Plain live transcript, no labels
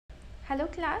Hello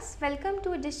class, welcome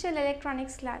to Digital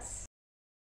Electronics class.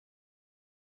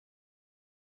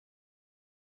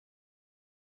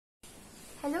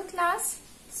 Hello class,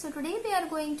 so today we are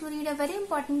going to read a very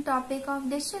important topic of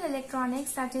digital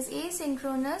electronics, that is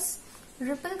asynchronous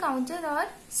ripple counter or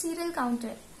serial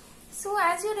counter. So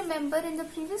as you remember, in the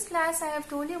previous class I have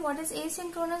told you what is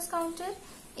asynchronous counter.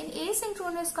 In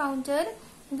asynchronous counter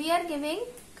we are giving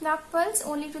clock pulse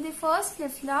only to the first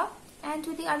flip-flop, and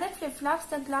to the other flip-flops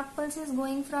the clock pulse is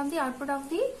going from the output of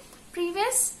the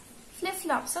previous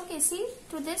flip-flops. Okay, see,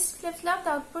 to this flip-flop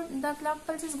the clock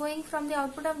pulse is going from the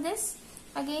output of this,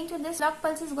 again to this clock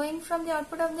pulse is going from the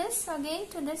output of this, again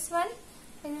to this one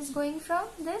it is going from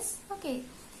this. Okay,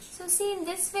 so see, in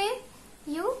this way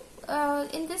you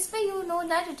know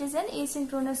that it is an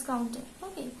asynchronous counter.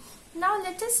 Okay, now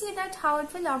let us see that how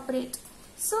it will operate.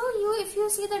 So if you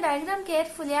see the diagram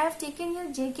carefully, I have taken your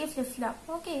JK flip-flop.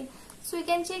 Okay, so you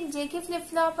can take JK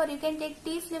flip-flop or you can take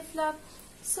T flip-flop.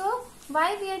 So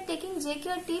why we are taking JK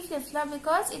or T flip-flop?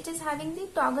 Because it is having the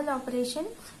toggle operation,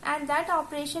 and that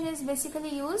operation is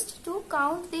basically used to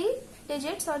count the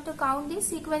digits or to count the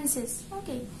sequences.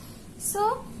 Okay,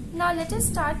 so now let us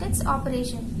start its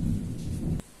operation.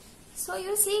 So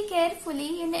you see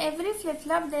carefully, in every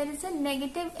flip-flop there is a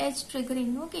negative edge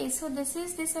triggering. Okay, so this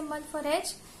is the symbol for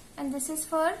edge and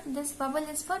this bubble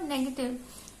is for negative.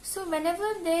 So whenever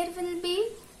there will be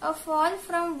a fall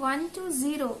from 1 to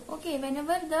 0, okay,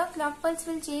 whenever the clock pulse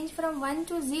will change from 1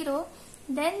 to 0,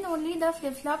 then only the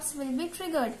flip-flops will be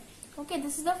triggered. Okay,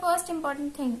 this is the first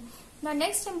important thing. The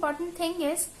next important thing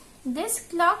is, this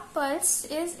clock pulse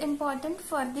is important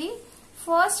for the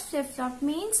first flip-flop,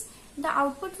 means the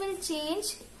output will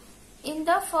change in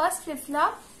the first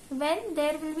flip-flop when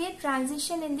there will be a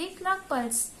transition in the clock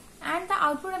pulse, and the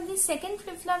output of the second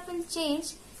flip-flop will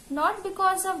change not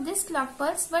because of this clock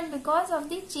pulse but because of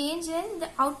the change in the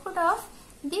output of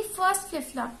the first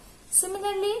flip-flop.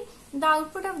 Similarly, the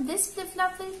output of this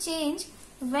flip-flop will change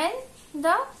when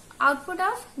the output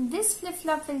of this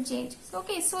flip-flop will change.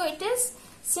 Okay, so it is,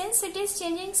 since it is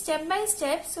changing step by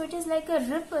step, so it is like a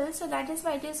ripple, so that is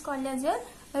why it is called as your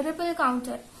ripple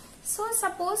counter. So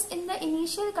suppose in the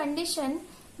initial condition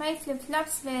my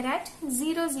flip-flops were at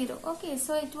 0 0. Okay,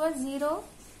 so it was 0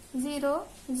 0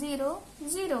 0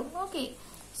 0. Okay,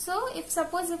 so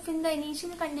if in the initial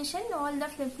condition all the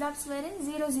flip-flops were in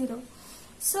 0 0.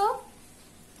 So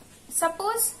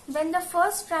suppose when the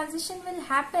first transition will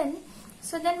happen,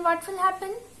 so then what will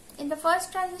happen? In the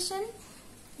first transition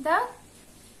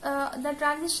the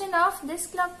transition of this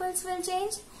clock pulse will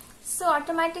change, so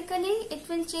automatically it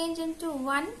will change into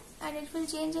 1 and it will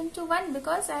change into 1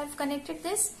 because I have connected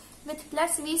this with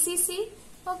plus VCC.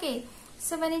 Okay,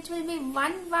 so when it will be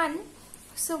 1 1,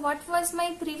 so what was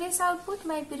my previous output?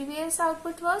 My previous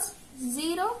output was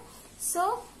 0.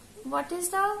 So what is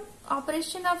the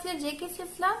operation of your JK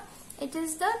flip-flop? It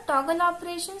is the toggle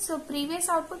operation. So previous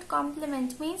output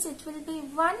complement means it will be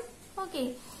 1.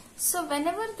 Okay, so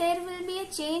whenever there will be a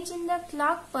change in the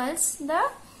clock pulse, the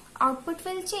output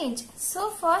will change. So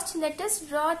first let us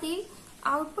draw the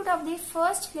output of the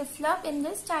first flip-flop in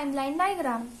this timeline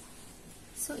diagram.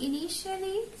 So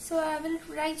initially, so I will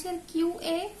write here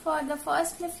QA for the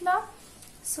first flip-flop.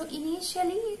 So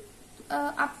initially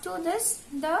up to this,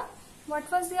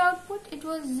 what was the output? It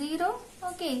was 0.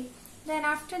 Okay, then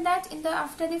after that,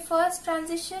 after the first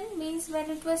transition, means when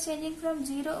it was changing from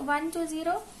 1 to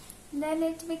 0, then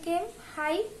it became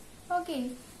high.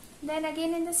 Okay, then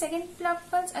again in the second clock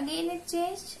pulse again it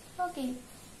changed. Okay,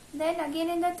 then again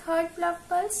in the third clock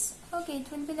pulse, okay,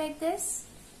 it will be like this.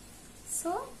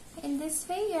 So in this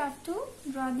way you have to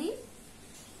draw the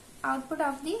output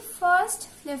of the first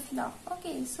flip-flop.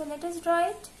 Okay, so let us draw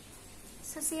it.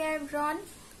 So see, I have drawn.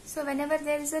 So whenever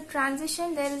there is a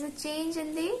transition, there is a change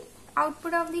in the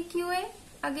output of the QA.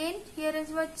 Again here is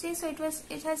what says, so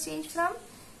it has changed from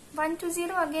 1 to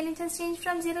 0, again it has changed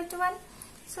from 0 to 1.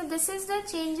 So this is the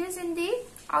changes in the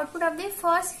output of the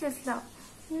first flip-flop.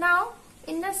 Now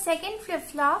in the second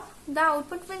flip-flop the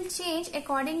output will change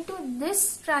according to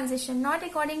this transition, not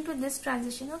according to this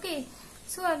transition. Okay,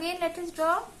 so again let us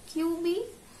draw QB.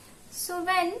 So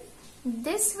when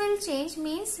this will change,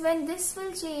 means when this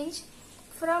will change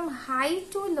from high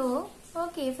to low,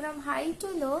 okay, from high to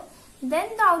low, then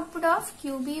the output of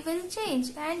QB will change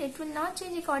and it will not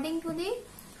change according to the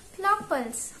clock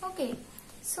pulse. Okay,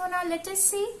 so now let us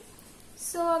see.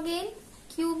 So again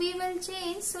QB will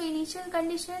change. So initial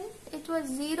condition it was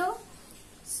 0,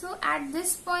 so at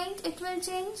this point it will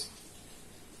change.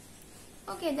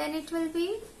 Okay, then it will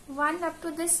be 1 up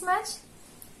to this much,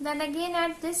 then again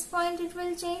at this point it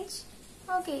will change.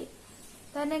 Okay,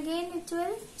 then again it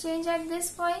will change at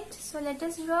this point. So let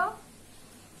us draw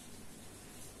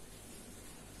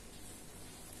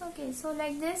Okay, so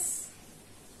like this.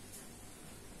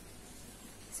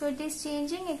 So it is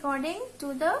changing according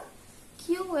to the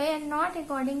QA and not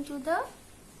according to the,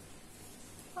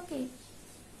 okay.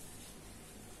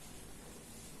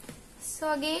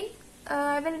 So again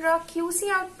I will draw QC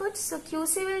output. So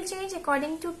QC will change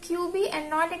according to QB and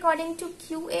not according to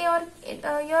QA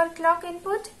or your clock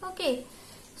input. Okay.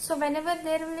 So whenever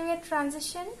there will be a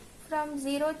transition from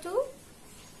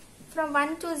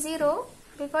 1 to 0,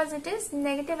 because it is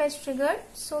negative edge triggered,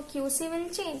 so QC will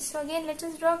change. So again let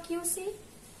us draw QC.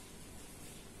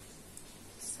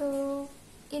 So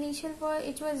initial for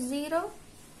it was 0,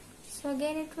 so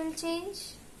again it will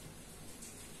change.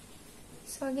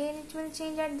 So again it will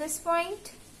change at this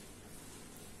point,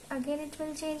 again it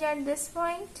will change at this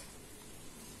point,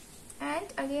 and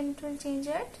again it will change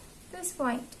at this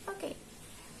point. Okay.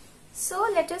 So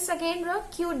let us again draw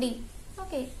QD.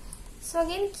 Okay. So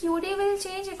again QD will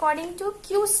change according to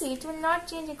QC. It will not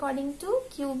change according to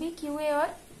QB, QA or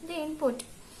the input.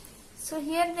 So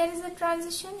here there is a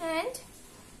transition and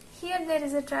here there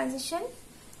is a transition.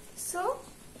 So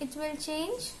it will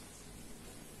change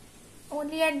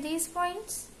only at these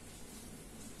points.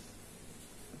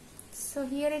 So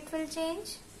here it will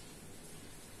change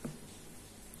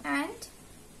and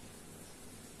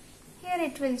here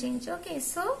it will change. Okay,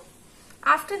 so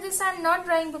after this I am not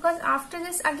drawing because after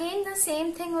this again the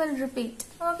same thing will repeat.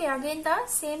 Okay, again the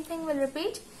same thing will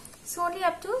repeat. So only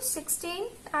up to 16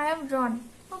 I have drawn.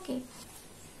 Okay.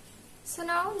 So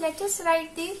now let us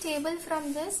write the table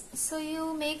from this. So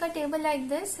you make a table like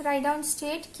this, write down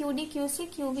state QD,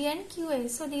 QC, QB and QA.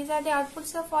 So these are the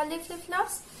outputs of all the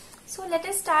flip-flops. So let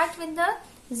us start with the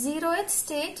 0th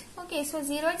state. Okay, so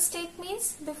 0th state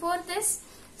means before this.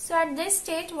 So at this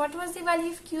state, what was the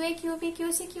value of QA, QB,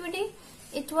 QC, QD?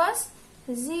 It was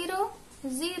 0,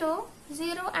 0,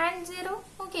 0 and 0.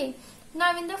 Okay,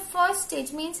 now in the first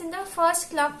stage means in the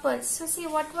first clock pulse. So see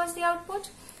what was the output?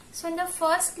 So in the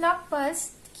first clock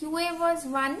pulse, QA was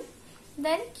 1,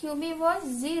 then QB was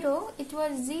 0, it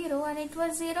was 0 and it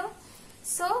was 0.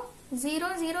 So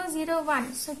 0, 0, 0,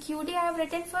 1. So QD I have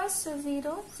written first, so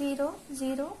 0, 0,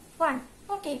 0, 1.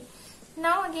 Okay.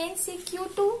 Now again see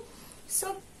Q2.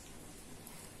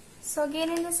 So again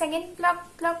in the second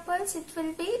clock pulse it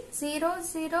will be 0,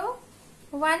 0,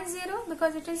 1, 0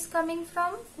 because it is coming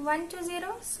from 1 to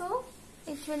 0. So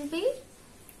it will be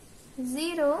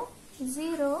 0,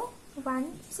 0,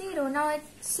 1, 0. Now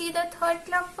see the third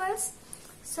clock pulse.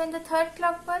 So in the third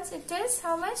clock pulse it is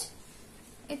how much?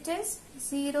 It is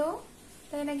 0,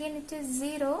 then again it is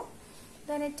 0,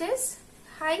 then it is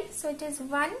high, so it is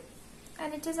 1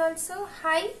 and it is also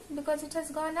high because it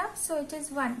has gone up, so it is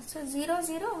 1. So 0,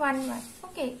 0, 1, 1.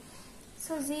 Okay.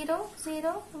 So 0,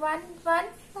 0, 1, 1.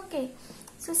 Okay.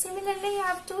 So similarly you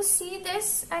have to see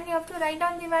this and you have to write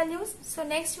down the values. So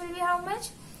next will be how much?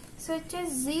 So it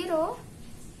is 0,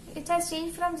 it has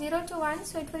changed from 0 to 1,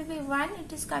 so it will be 1,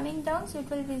 it is coming down, so it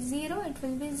will be 0, it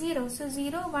will be 0. So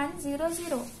 0, 1, 0,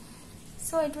 0.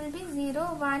 So it will be 0,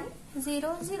 1,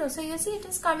 0, 0. So you see it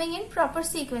is coming in proper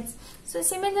sequence. So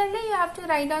similarly you have to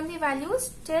write down the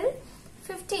values till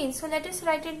 15. So let us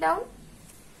write it down.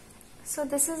 So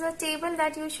this is a table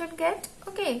that you should get.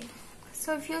 Okay.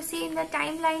 So if you see in the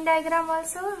timeline diagram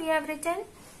also we have written.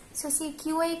 So see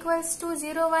QA equals to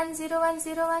 0, 1, 0, 1,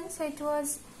 0, 1. So it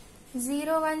was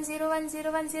 0, 1, 0, 1,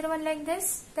 0, 1, 0, 1 like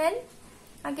this. Then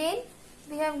again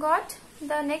we have got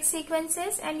the next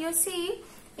sequences and you see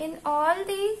in all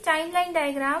the timeline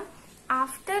diagram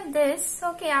after this,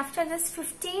 okay, after this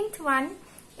 15th one,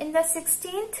 in the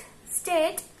 16th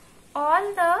state,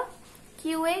 all the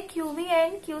QA, QB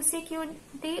and QC,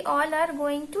 QD all are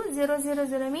going to 0, 0,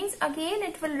 0 means again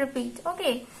it will repeat.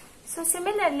 Okay, so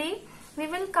similarly we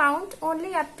will count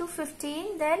only up to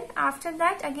 15, then after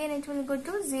that again it will go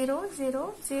to 0,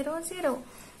 0, 0, 0.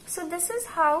 So this is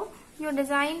how you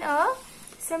design a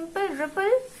simple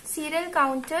ripple serial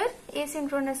counter,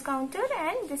 asynchronous counter,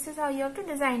 and this is how you have to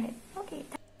design it. Okay.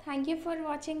 Thank you for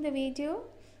watching the video.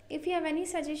 If you have any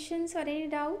suggestions or any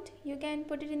doubt, you can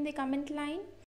put it in the comment line.